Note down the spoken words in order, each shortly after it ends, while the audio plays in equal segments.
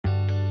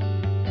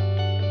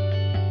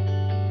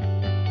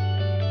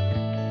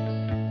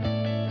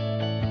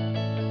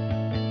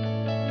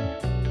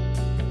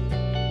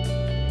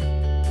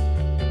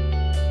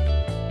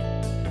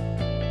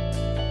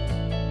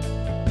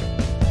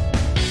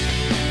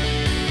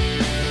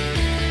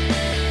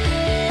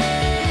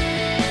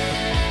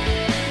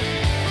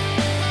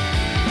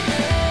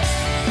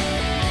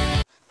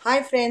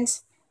Hi friends,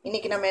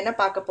 இன்றைக்கி நம்ம என்ன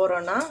பார்க்க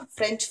போகிறோன்னா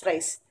ஃப்ரெஞ்ச்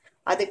ஃப்ரைஸ்.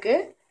 அதுக்கு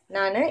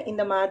நான்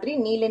இந்த மாதிரி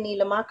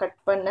நீளமாக கட்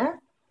பண்ண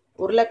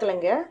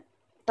உருளைக்கிழங்க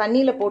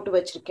தண்ணியில் போட்டு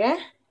வச்சுருக்கேன்.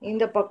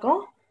 இந்த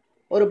பக்கம்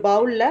ஒரு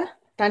பவுலில்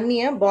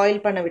தண்ணியை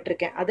பாயில் பண்ண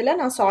விட்டுருக்கேன். அதில்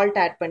நான் சால்ட்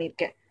ஆட்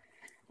பண்ணியிருக்கேன்.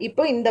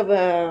 இப்போ இந்த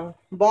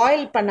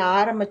பாயில் பண்ண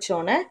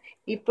ஆரம்பித்தோன்னே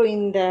இப்போ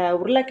இந்த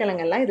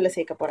உருளைக்கிழங்கெல்லாம் இதில்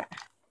சேர்க்க போகிறேன்.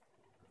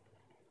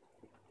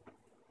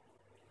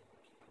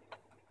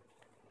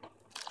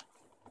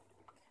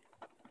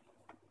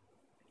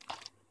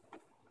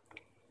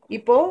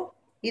 இப்போது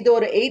இது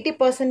ஒரு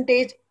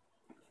 80%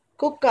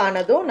 குக்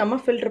ஆனதும் நம்ம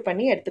ஃபில்டர்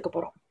பண்ணி எடுத்துக்க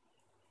போகிறோம்.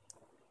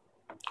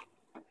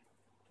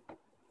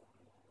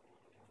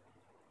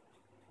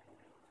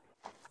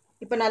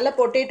 இப்போ நல்ல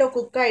பொட்டேட்டோ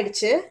குக்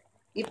ஆகிடுச்சு.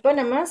 இப்போ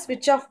நம்ம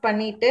ஸ்விட்ச் ஆஃப்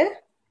பண்ணிவிட்டு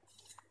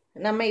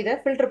நம்ம இதை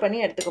ஃபில்டர்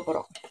பண்ணி எடுத்துக்க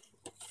போகிறோம்.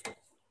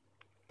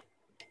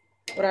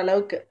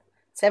 ஓரளவுக்கு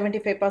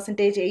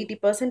 75%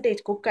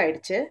 80% குக்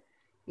ஆகிடுச்சு.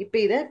 இப்போ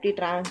இதை இப்படி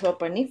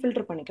ட்ரான்ஸ்ஃபர் பண்ணி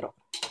ஃபில்டர் பண்ணிக்கிறோம்.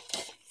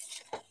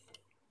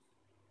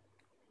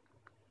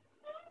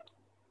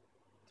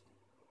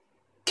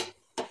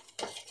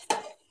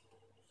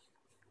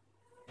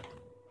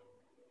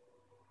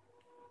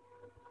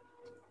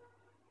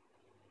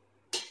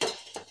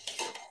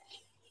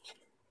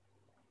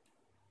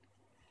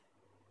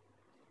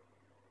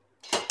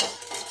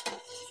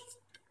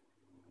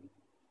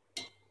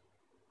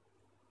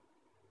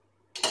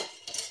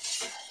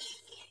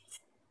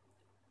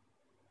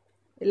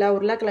 எல்லா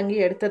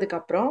உருளைக்கிழங்கையும்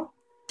எடுத்ததுக்கப்புறம்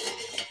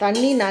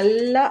தண்ணி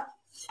நல்லா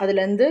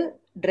அதுலேருந்து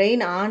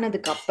ட்ரெயின்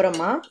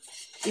ஆனதுக்கப்புறமா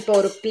இப்போ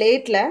ஒரு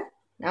பிளேட்டில்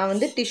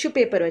நான் டிஷ்யூ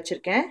பேப்பர்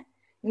வச்சுருக்கேன்.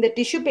 இந்த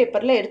டிஷ்யூ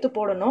பேப்பரில் எடுத்து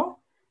போடணும்,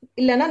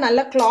 இல்லைன்னா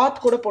நல்லா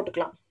கிளாத் கூட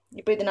போட்டுக்கலாம்.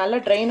 இப்போ இது நல்லா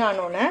ட்ரெயின்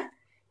ஆனோன்னே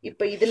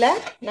இப்போ இதில்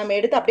நம்ம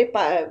எடுத்து அப்படியே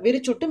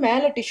விரிச்சுட்டு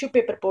மேலே டிஷ்யூ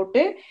பேப்பர்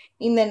போட்டு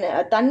இந்த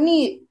தண்ணி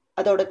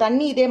அதோட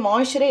தண்ணி இதே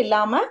மாய்ஸ்சரே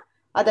இல்லாமல்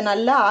அதை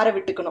நல்லா ஆற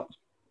விட்டுக்கணும்.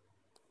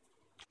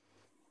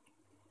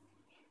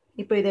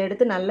 இப்போ இதை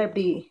எடுத்து நல்லா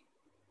இப்படி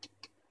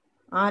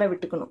ஆற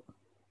விட்டுக்கணும்.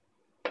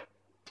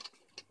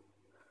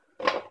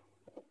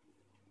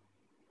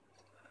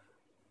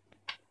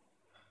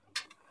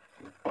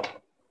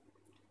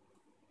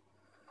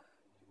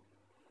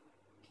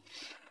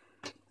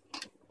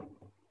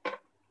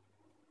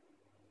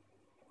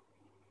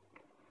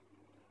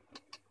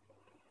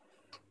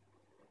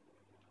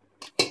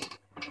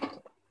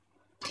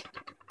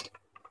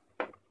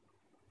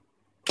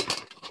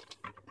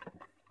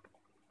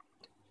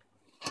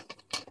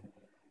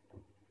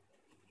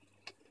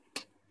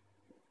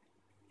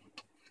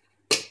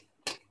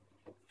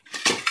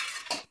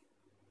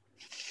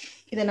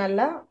 இதை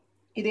நல்லா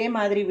இதே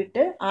மாதிரி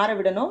விட்டு ஆற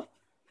விடணும்.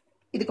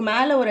 இதுக்கு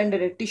மேலே ஒரு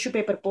 2 டிஷ்யூ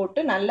பேப்பர் போட்டு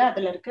நல்லா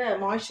அதில் இருக்க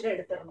மாய்ஸ்சரை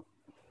எடுத்துடணும்.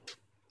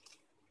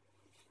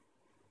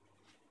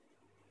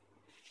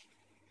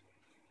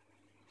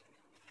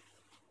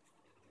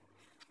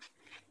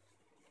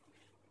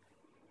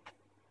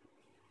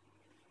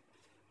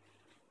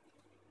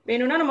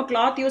 வேணும்னா நம்ம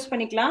கிளாத் யூஸ்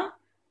பண்ணிக்கலாம்.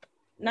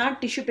 நான்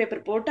டிஷ்யூ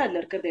பேப்பர் போட்டு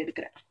அதில் இருக்கிறத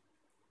எடுக்கிறேன்.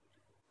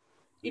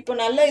 இப்போ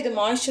நல்லா இது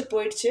மாய்ஸ்சர்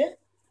போயிடுச்சு.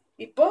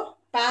 இப்போ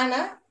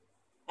பேனை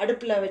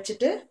அடுப்பில்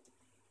வச்சுட்டு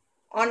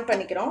ஆன்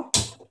பண்ணிக்கிறோம்.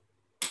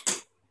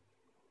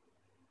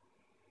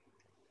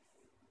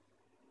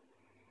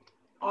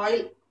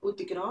 ஆயில்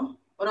ஊற்றிக்கிறோம்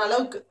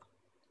ஓரளவுக்கு.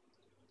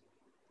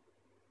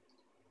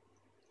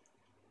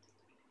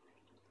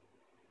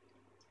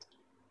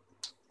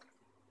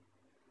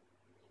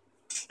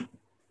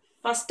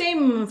 ஃபஸ்ட்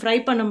டைம் ஃப்ரை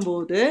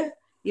பண்ணும்போது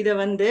இதை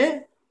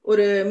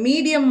ஒரு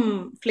மீடியம்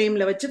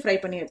ஃப்ளேமில் வச்சு ஃப்ரை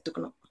பண்ணி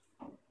எடுத்துக்கணும்.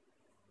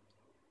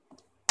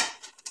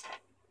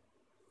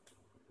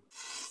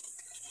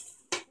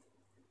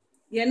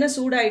 எண்ணெய்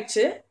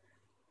சூடாயிடுச்சு.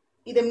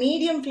 இதை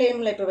மீடியம்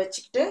ஃப்ளேமில் இப்போ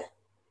வச்சுக்கிட்டு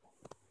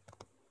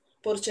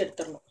பொரிச்சு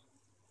எடுத்துடணும்.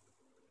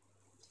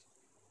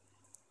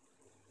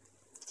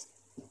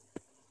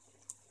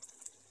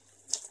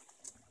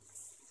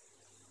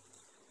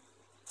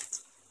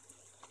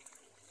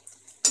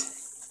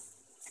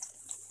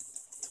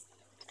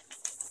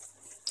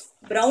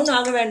 ப்ரௌன்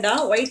ஆக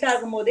வேண்டாம், ஒயிட்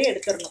ஆகும் போதே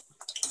எடுத்துடணும்.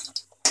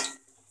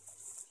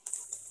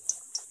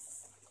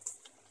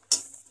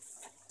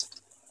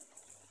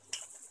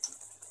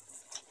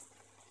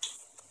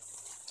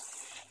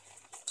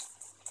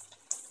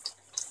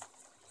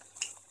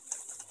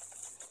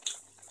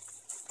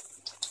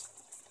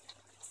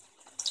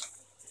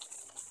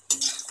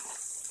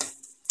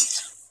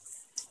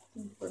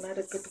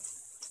 இருக்கட்டும்,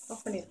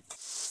 ஆஃப் பண்ணிடுறேன்.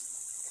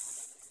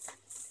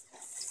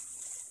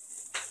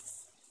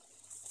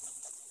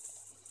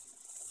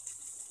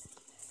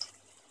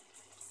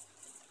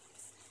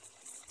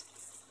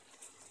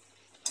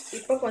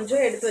 இப்போ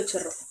கொஞ்சம் எடுத்து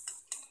வச்சிடறோம்.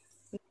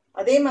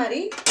 அதே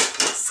மாதிரி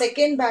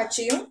செகண்ட்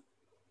பேட்சையும்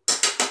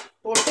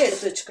போட்டு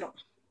எடுத்து வச்சுக்கிறோம்.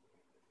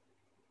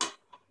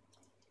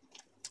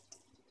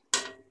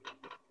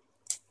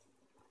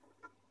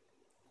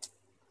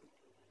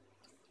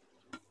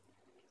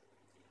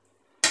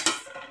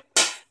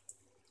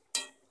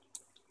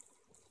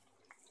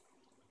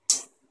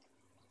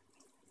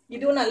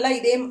 இதுவும் நல்லா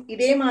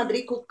இதே மாதிரி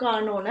குக்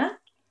ஆனோன்னு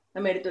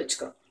நம்ம எடுத்து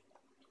வச்சுக்கிறோம்.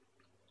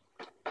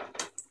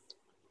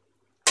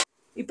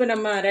 இப்போ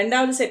நம்ம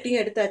ரெண்டாவது செட்டிங்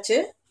எடுத்தாச்சு.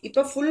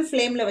 இப்போ ஃபுல்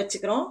ஃப்ளேமில்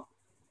வச்சுக்கிறோம்.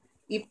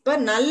 இப்போ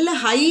நல்ல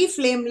ஹை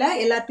ஃப்ளேமில்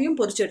எல்லாத்தையும்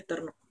பொரிச்சு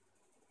எடுத்துடணும்.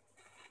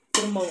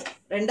 திரும்பவும்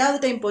ரெண்டாவது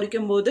டைம்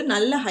பொரிக்கும் போது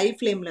நல்ல ஹை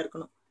ஃப்ளேமில்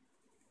இருக்கணும்.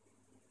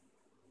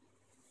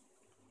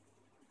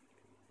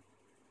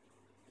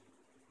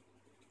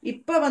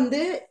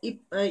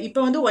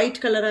 இப்போ வந்து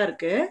ஒயிட் கலராக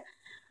இருக்கு.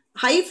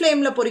 ஹை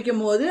ஃப்ளேமில்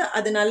பொரிக்கும் போது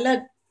அது நல்ல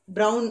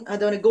ப்ரௌன்,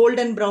 அதோட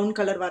கோல்டன் ப்ரௌன்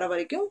கலர் வர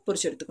வரைக்கும்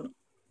பொரிச்சு எடுத்துக்கணும்.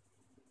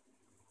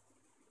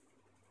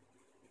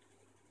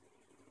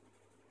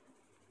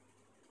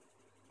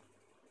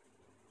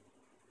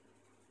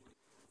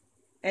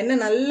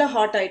 எண்ணெய் நல்லா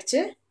ஹாட்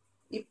ஆயிடுச்சு.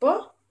 இப்போ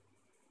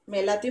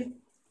நம்ம எல்லாத்தையும்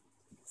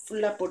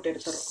ஃபுல்லாக போட்டு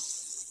எடுத்துடுறோம்.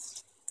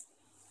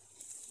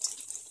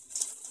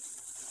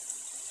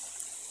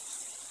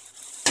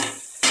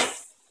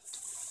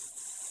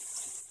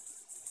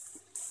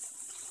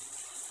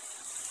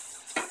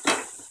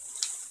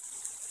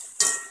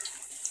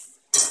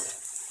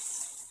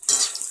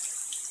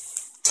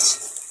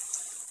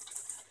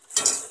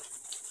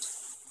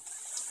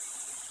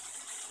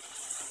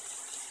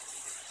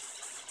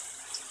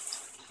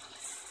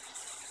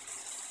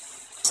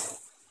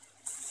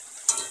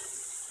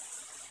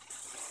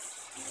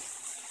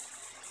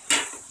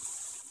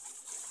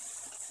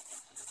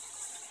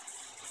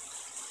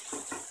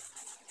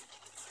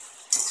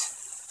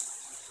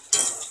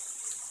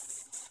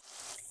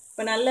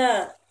 இப்போ நல்லா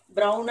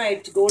ப்ரௌன்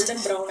ஆயிடுச்சு,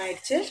 கோல்டன் ப்ரௌன்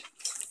ஆயிடுச்சு.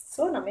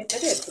 ஸோ நம்ம இப்போ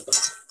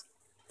எடுத்துக்கலாம்.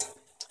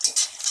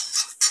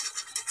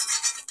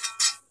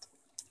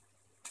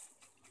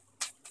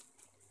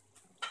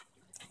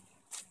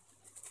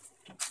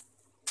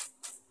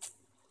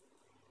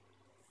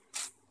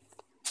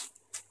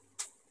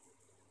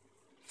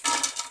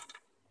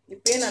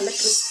 இப்பயே நல்லா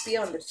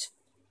கிறிஸ்பியாக வந்துருச்சு.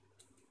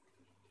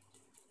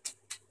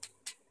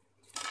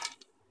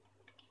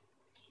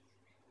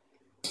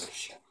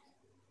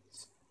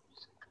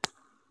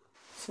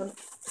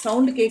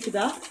 சவுண்டு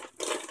கேக்குதா?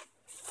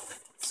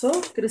 ஸோ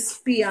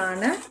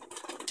கிறிஸ்பியான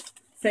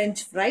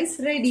ஃப்ரெஞ்ச் ஃப்ரைஸ்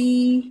ரெடி.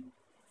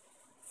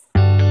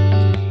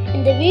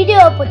 இந்த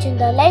வீடியோ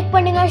பிடிச்சிருந்தா லைக்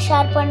பண்ணுங்க,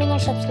 ஷேர் பண்ணுங்க,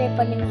 சப்ஸ்கிரைப்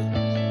பண்ணுங்க.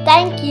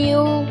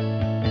 தேங்க்யூ.